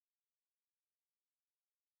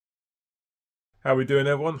How are we doing,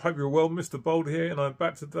 everyone? Hope you're well. Mr. Bold here, and I'm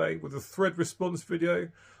back today with a thread response video.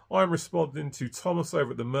 I'm responding to Thomas over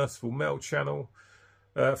at the Mercyful Metal Channel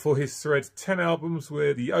for his thread 10 albums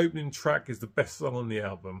where the opening track is the best song on the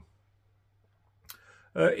album.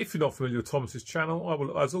 If you're not familiar with Thomas's channel, I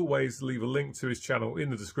will, as always, leave a link to his channel in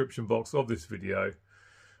the description box of this video.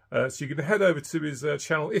 So you can head over to his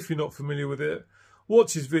channel if you're not familiar with it.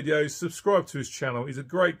 Watch his videos, subscribe to his channel. He's a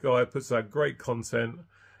great guy, puts out great content.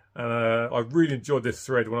 And I really enjoyed this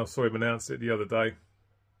thread when I saw him announce it the other day.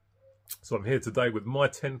 So I'm here today with my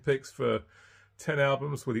 10 picks for 10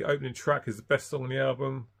 albums where the opening track is the best song on the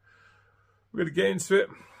album. We're going to get into it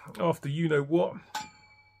after You Know What.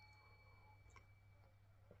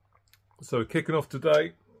 So we're kicking off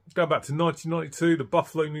today, going back to 1992 to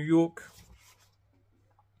Buffalo, New York.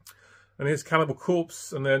 And here's Cannibal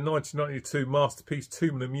Corpse and their 1992 masterpiece,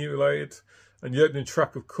 Tomb and Mutilated. And the opening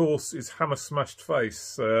track, of course, is Hammer Smashed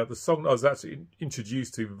Face, the song that I was actually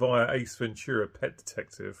introduced to via Ace Ventura, Pet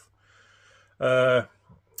Detective.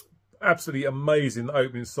 Absolutely amazing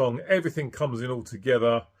opening song. Everything comes in all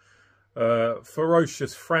together.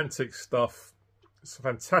 Ferocious, frantic stuff. Some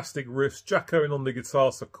fantastic riffs. Jack Owen on the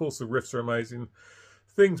guitar, so of course the riffs are amazing.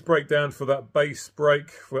 Things break down for that bass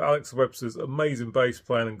break, for Alex Webster's amazing bass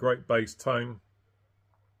playing and great bass tone.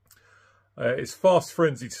 It's fast,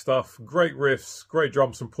 frenzied stuff, great riffs, great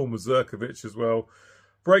drums from Paul Mazurkiewicz as well.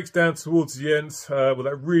 Breaks down towards the end with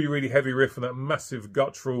that really, really heavy riff and that massive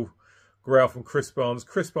guttural growl from Chris Barnes.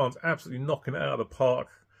 Chris Barnes absolutely knocking it out of the park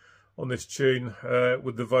on this tune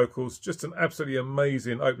with the vocals. Just an absolutely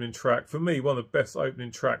amazing opening track. For me, one of the best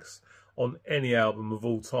opening tracks on any album of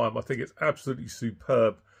all time. I think it's absolutely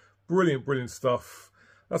superb. Brilliant, brilliant stuff.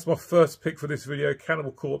 That's my first pick for this video.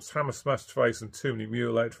 Cannibal Corpse, Hammer Smashed Face and Tomb and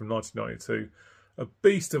Mutilated from 1992. A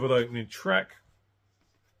beast of an opening track.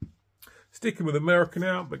 Sticking with America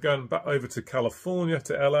now, but going back over to California,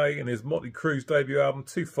 to LA, and his Motley Crue's debut album,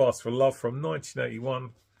 Too Fast for Love from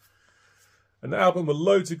 1981. An album with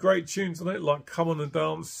loads of great tunes on it, like Come On and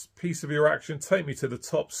Dance, Piece of Your Action, Take Me to the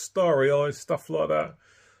Top, Starry Eyes, stuff like that.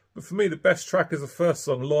 But for me, the best track is the first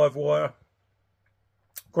song, Live Wire.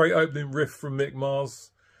 Great opening riff from Mick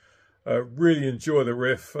Mars. Really enjoy the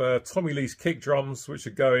riff. Tommy Lee's kick drums, which are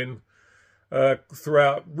going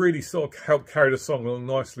throughout, really sort of help carry the song along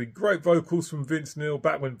nicely. Great vocals from Vince Neil,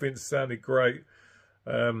 back when Vince sounded great.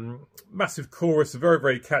 Massive chorus, very,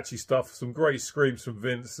 very catchy stuff. Some great screams from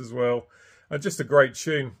Vince as well. And just a great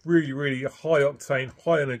tune. Really, really high octane,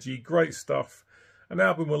 high energy, great stuff. An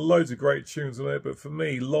album with loads of great tunes on it. But for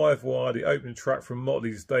me, Live Wire, the opening track from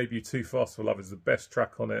Motley's debut, Too Fast for Love, is the best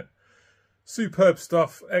track on it. Superb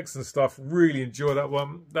stuff, excellent stuff, really enjoy that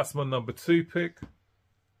one. That's my number 2 pick.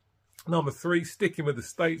 Number 3, sticking with the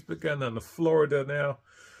States, but going down to Florida now.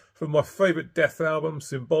 For my favourite Death album,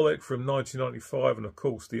 Symbolic from 1995, and of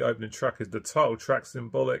course the opening track is the title track,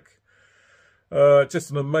 Symbolic. Just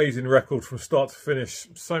an amazing record from start to finish.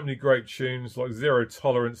 So many great tunes like Zero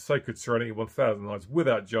Tolerance, Sacred Serenity, 1000 Nights,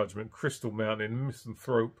 Without Judgment, Crystal Mountain,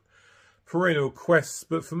 Misanthrope, Perennial Quests.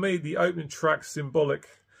 But for me, the opening track, Symbolic,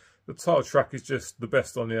 the title track is just the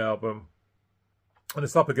best on the album. And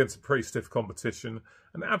it's up against a pretty stiff competition.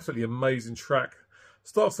 An absolutely amazing track.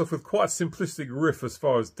 Starts off with quite a simplistic riff as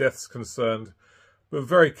far as Death's concerned. But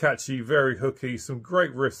very catchy, very hooky. Some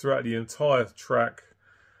great riffs throughout the entire track.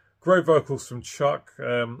 Great vocals from Chuck.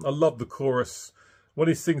 I love the chorus. When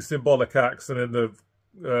he sings Symbolic Acts and then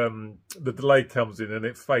the delay comes in and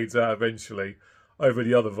it fades out eventually over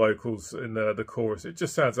the other vocals in the chorus. It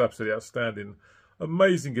just sounds absolutely outstanding.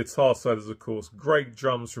 Amazing guitar solos, of course. Great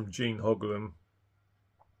drums from Gene Hoglan.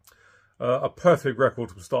 A perfect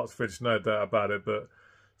record from start to finish, no doubt about it. But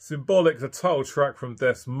Symbolic, the title track from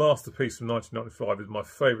Death's masterpiece from 1995, is my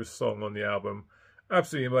favourite song on the album.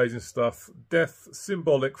 Absolutely amazing stuff. Death,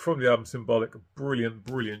 Symbolic, from the album Symbolic. Brilliant,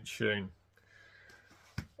 brilliant tune.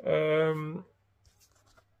 To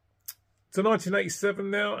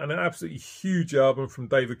 1987 now, and an absolutely huge album from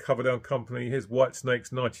David Coverdale Company. Here's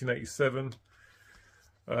Whitesnake's 1987.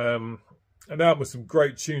 An album with some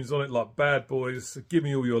great tunes on it, like Bad Boys, Give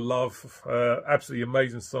Me All Your Love. Absolutely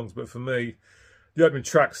amazing songs, but for me, the opening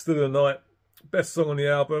track, Still of the Night, best song on the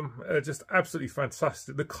album. Just absolutely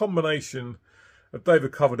fantastic. The combination of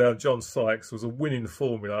David Coverdale and John Sykes was a winning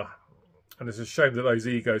formula, and it's a shame that those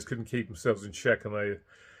egos couldn't keep themselves in check, and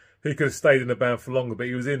he could have stayed in the band for longer, but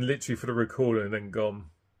he was in literally for the recording and then gone.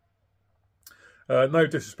 No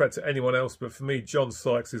disrespect to anyone else, but for me, John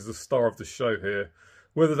Sykes is the star of the show here.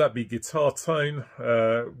 Whether that be guitar tone,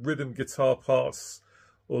 rhythm guitar parts,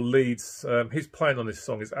 or leads, his playing on this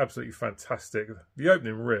song is absolutely fantastic. The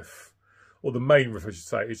opening riff, or the main riff I should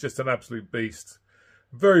say, is just an absolute beast.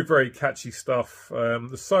 Very, very catchy stuff.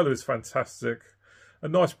 The solo is fantastic. A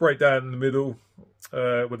nice breakdown in the middle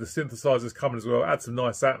with the synthesizers coming as well. Add some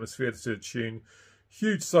nice atmosphere to the tune.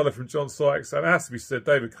 Huge solo from John Sykes. And it has to be said,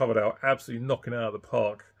 David Coverdale absolutely knocking it out of the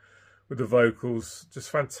park with the vocals. Just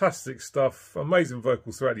fantastic stuff. Amazing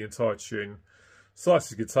vocals throughout the entire tune.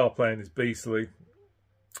 Sykes' guitar playing is beastly.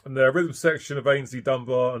 And the rhythm section of Ainsley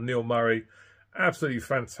Dunbar and Neil Murray, absolutely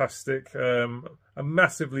fantastic. A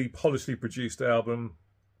massively polishly produced album.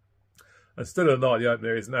 And Still in the Night, the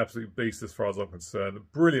opener, is an absolute beast as far as I'm concerned. A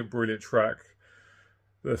brilliant, brilliant track.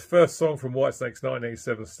 The first song from Whitesnake's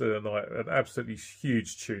 1987, Still in the Night, an absolutely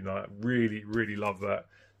huge tune. I really, really love that.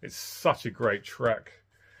 It's such a great track.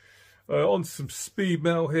 On some speed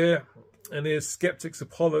metal here. And here's Skeptics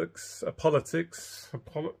Apocalypse,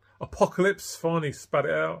 finally spat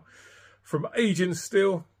it out. From Agent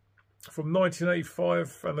Still, from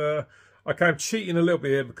 1985. And I came cheating a little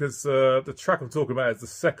bit here because the track I'm talking about is the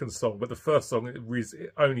second song, but the first song is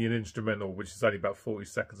only an instrumental, which is only about 40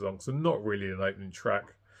 seconds long, so not really an opening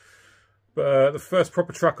track. But the first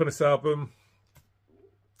proper track on this album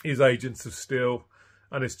is Agents of Steel,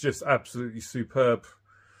 and it's just absolutely superb.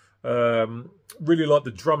 Really like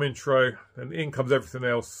the drum intro, and in comes everything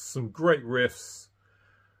else. Some great riffs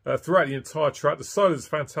throughout the entire track. The solo is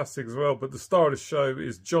fantastic as well, but the star of the show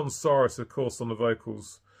is John Cyrus, of course, on the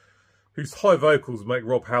vocals, whose high vocals make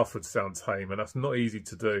Rob Halford sound tame, and that's not easy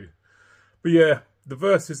to do. But yeah, the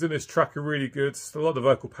verses in this track are really good. A lot of the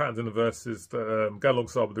vocal patterns in the verses that go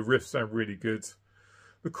alongside with the riffs sound really good.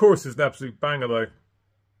 The chorus is an absolute banger though.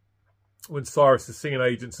 When Cyrus is singing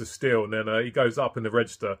Agents of Steel and then he goes up in the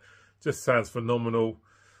register, just sounds phenomenal.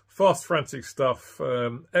 Fast, frantic stuff,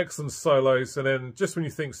 excellent solos, and then just when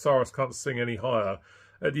you think Cyrus can't sing any higher,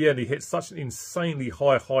 at the end, he hits such an insanely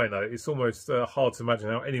high note. It's almost hard to imagine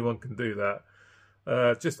how anyone can do that.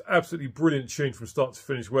 Just absolutely brilliant tune from start to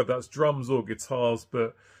finish, whether that's drums or guitars.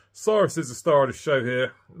 But Cyrus is the star of the show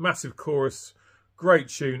here. Massive chorus, great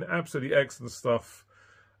tune, absolutely excellent stuff.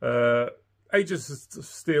 Agents of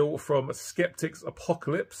Steel from Skeptics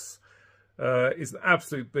Apocalypse is an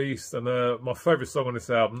absolute beast. And my favourite song on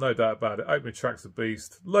this album, no doubt about it. Opening track's a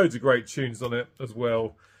beast. Loads of great tunes on it as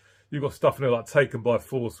well. You've got stuff in there like Taken by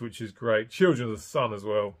Force, which is great. Children of the Sun as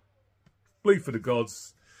well. Bleed for the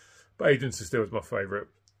Gods. But Agents of Steel is my favourite.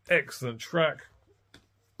 Excellent track.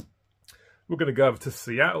 We're going to go over to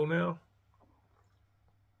Seattle now.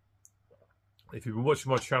 If you've been watching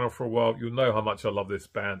my channel for a while, you'll know how much I love this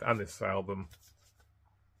band and this album.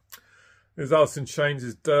 There's Alice in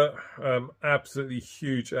Chains' Dirt. Absolutely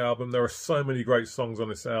huge album. There are so many great songs on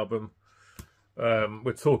this album.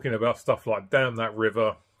 We're talking about stuff like Damn That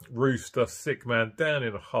River, Rooster, Sick Man, Down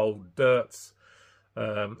in a Hole, Dirt,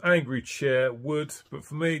 Angry Chair, Wood. But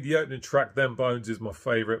for me, the opening track, Them Bones, is my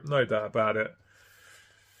favourite, no doubt about it.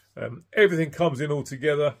 Everything comes in all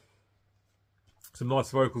together. Some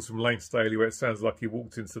nice vocals from Lane Staley, where it sounds like he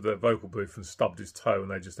walked into the vocal booth and stubbed his toe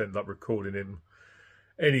and they just ended up recording him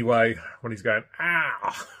anyway when he's going,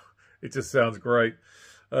 ah! It just sounds great.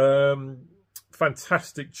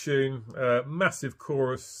 Fantastic tune, massive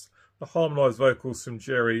chorus. The harmonised vocals from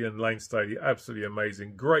Jerry and Lane Staley, absolutely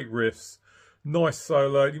amazing. Great riffs, nice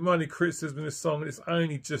solo. The only criticism in this song, it's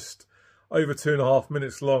only just over 2.5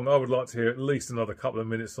 minutes long. I would like to hear at least another couple of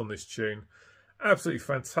minutes on this tune. Absolutely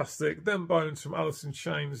fantastic. Them Bones from Alice in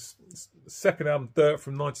Chains' second album, Dirt,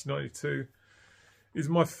 from 1992, is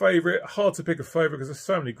my favourite. Hard to pick a favourite because there's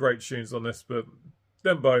so many great tunes on this, but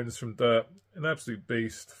Them Bones from Dirt, an absolute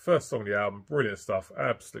beast. First song of the album, brilliant stuff.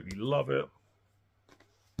 Absolutely love it.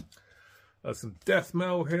 Some death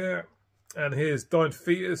metal here, and here's Dying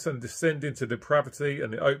Fetus and Descend into Depravity,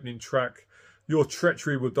 and the opening track, Your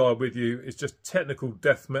Treachery Will Die With You. It's just technical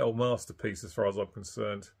death metal masterpiece as far as I'm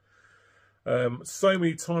concerned. So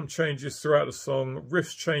many time changes throughout the song,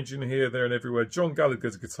 riffs changing here, there and everywhere. John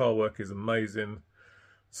Gallagher's guitar work is amazing.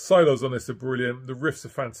 Solos on this are brilliant. The riffs are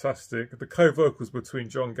fantastic. The co-vocals between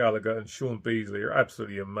John Gallagher and Sean Beasley are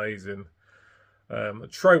absolutely amazing.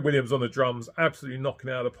 Trey Williams on the drums, absolutely knocking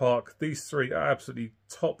it out of the park. These three are absolutely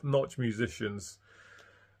top-notch musicians.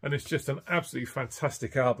 And it's just an absolutely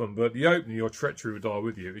fantastic album. But the opening, Your Treachery Will Die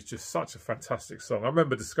With You, is just such a fantastic song. I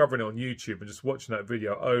remember discovering it on YouTube and just watching that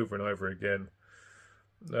video over and over again.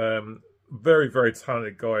 Very, very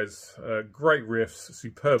talented guys. Great riffs,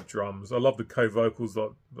 superb drums. I love the co-vocals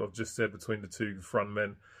that I've just said between the two front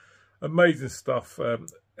men. Amazing stuff.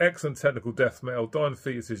 Excellent technical death metal. Dying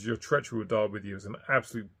Fetus' Your Treachery Will Die With You is an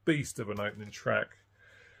absolute beast of an opening track.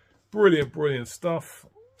 Brilliant, brilliant stuff.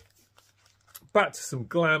 Back to some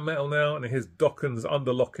glam metal now, and here's Dokken's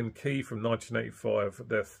Under Lock and Key from 1985,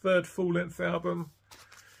 their third full-length album.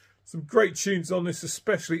 Some great tunes on this,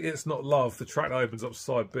 especially It's Not Love. The track that opens up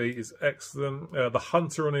side B is excellent. The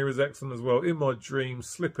Hunter on here is excellent as well. In My Dreams,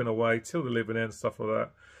 Slipping Away, Till the Living End, stuff like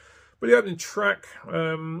that. But the opening track,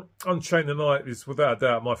 Unchain the Night, is without a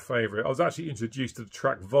doubt my favourite. I was actually introduced to the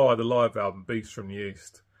track via the live album Beast from the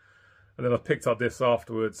East. And then I picked up this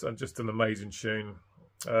afterwards, and just an amazing tune.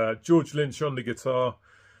 George Lynch on the guitar.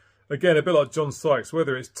 Again, a bit like John Sykes,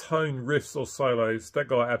 whether it's tone, riffs or solos, that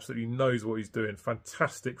guy absolutely knows what he's doing.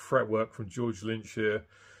 Fantastic fretwork from George Lynch here.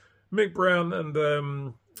 Mick Brown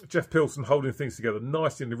and Jeff Pilson holding things together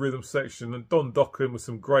nicely in the rhythm section, and Don Dokken with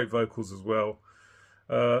some great vocals as well.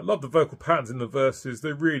 Love the vocal patterns in the verses.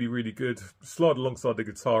 They're really, really good. Slide alongside the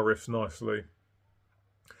guitar riffs nicely.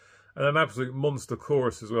 And an absolute monster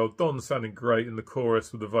chorus as well. Don sounding great in the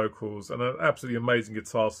chorus with the vocals, and an absolutely amazing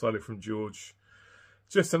guitar solo from George.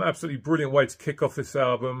 Just an absolutely brilliant way to kick off this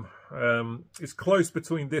album. It's close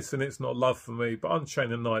between this and It's Not Love for me, but Unchain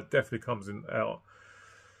the Night definitely comes out.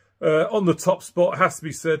 On the top spot, has to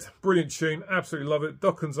be said. Brilliant tune, absolutely love it.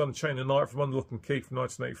 Dokken's Unchain the Night from Under Lock and Key from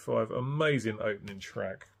 1985. Amazing opening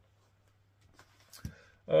track.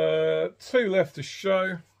 2 left to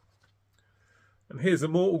show. And here's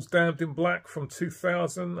Immortals Damned in Black from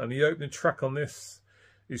 2000, and the opening track on this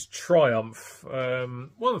is Triumph.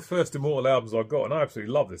 One of the first Immortal albums I got, and I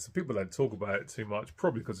absolutely love this. People don't talk about it too much,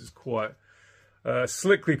 probably because it's quite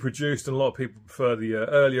slickly produced, and a lot of people prefer the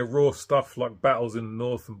earlier raw stuff like Battles in the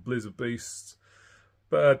North and Blizzard Beasts.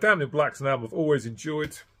 But Damned in Black's an album I've always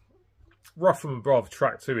enjoyed. Rough and Brother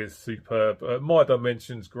track 2 is superb. My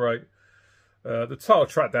Dimension's great. The title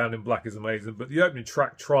track Damned in Black is amazing, but the opening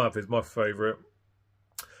track Triumph is my favourite.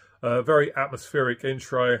 Very atmospheric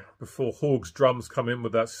intro before Hawg's drums come in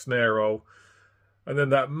with that snare roll. And then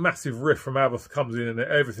that massive riff from Abbott comes in, and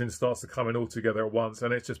everything starts to come in all together at once.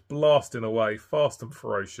 And it's just blasting away, fast and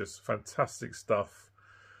ferocious. Fantastic stuff.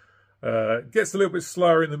 Gets a little bit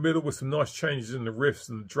slower in the middle with some nice changes in the riffs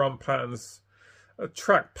and the drum patterns. A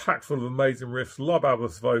track packed full of amazing riffs. Love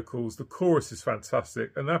Abbott's vocals. The chorus is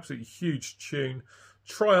fantastic. An absolutely huge tune.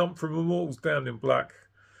 Triumph from Immortals Damned in Black.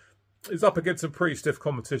 It's up against some pretty stiff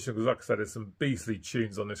competition because, like I said, there's some beastly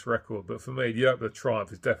tunes on this record. But for me, the opener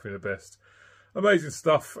Triumph is definitely the best. Amazing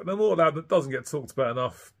stuff. An Immortal album that doesn't get talked about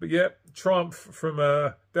enough. But yeah, Triumph from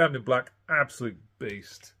Damned in Black, absolute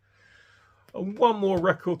beast. And one more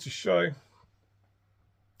record to show.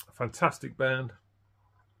 Fantastic band.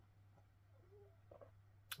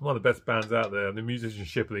 One of the best bands out there. And the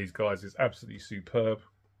musicianship of these guys is absolutely superb.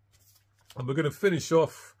 And we're going to finish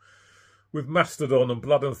off with Mastodon and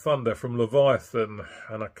Blood and Thunder from Leviathan,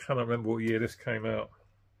 and I cannot remember what year this came out.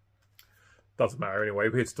 Doesn't matter anyway.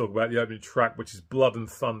 We're here to talk about the opening track, which is Blood and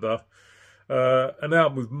Thunder. An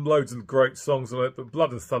album with loads of great songs on it, but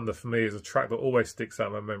Blood and Thunder for me is a track that always sticks out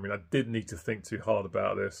in my memory, and I didn't need to think too hard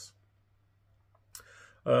about this.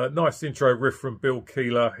 Nice intro riff from Bill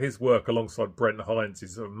Keeler. His work alongside Brent Hines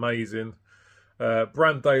is amazing.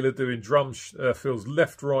 Brandaler doing drum fills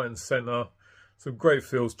left, right and centre. Some great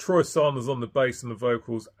feels. Troy Sanders on the bass and the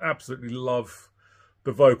vocals. Absolutely love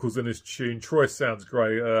the vocals in this tune. Troy sounds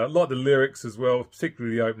great. I like the lyrics as well,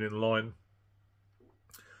 particularly the opening line.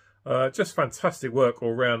 Just fantastic work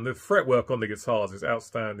all round. The fretwork on the guitars is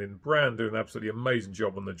outstanding. Brand doing an absolutely amazing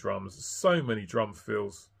job on the drums. So many drum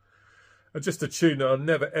fills. And just a tune that I'll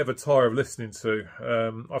never ever tire of listening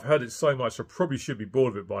to. I've heard it so much I probably should be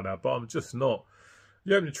bored of it by now, but I'm just not.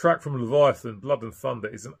 The opening track from Leviathan, Blood and Thunder,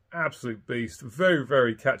 is an absolute beast. Very,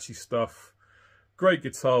 very catchy stuff. Great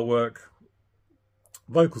guitar work.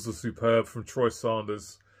 Vocals are superb from Troy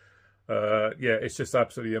Sanders. Yeah, it's just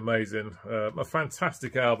absolutely amazing. A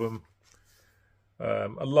fantastic album. I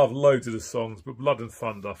love loads of the songs, but Blood and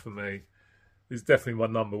Thunder for me is definitely my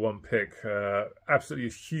 #1 pick. Absolutely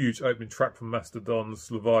a huge opening track from Mastodon's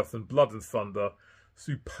Leviathan, Blood and Thunder.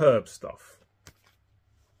 Superb stuff.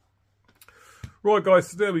 Right guys,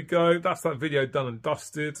 so there we go. That's that video done and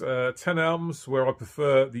dusted. 10 albums where I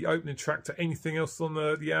prefer the opening track to anything else on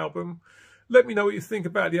the album. Let me know what you think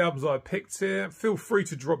about the albums I picked here. Feel free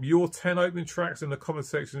to drop your 10 opening tracks in the comment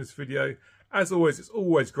section of this video. As always, it's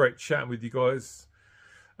always great chatting with you guys.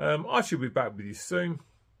 I shall be back with you soon.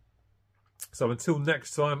 So until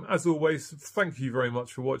next time, as always, thank you very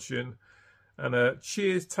much for watching. And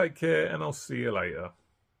cheers, take care, and I'll see you later.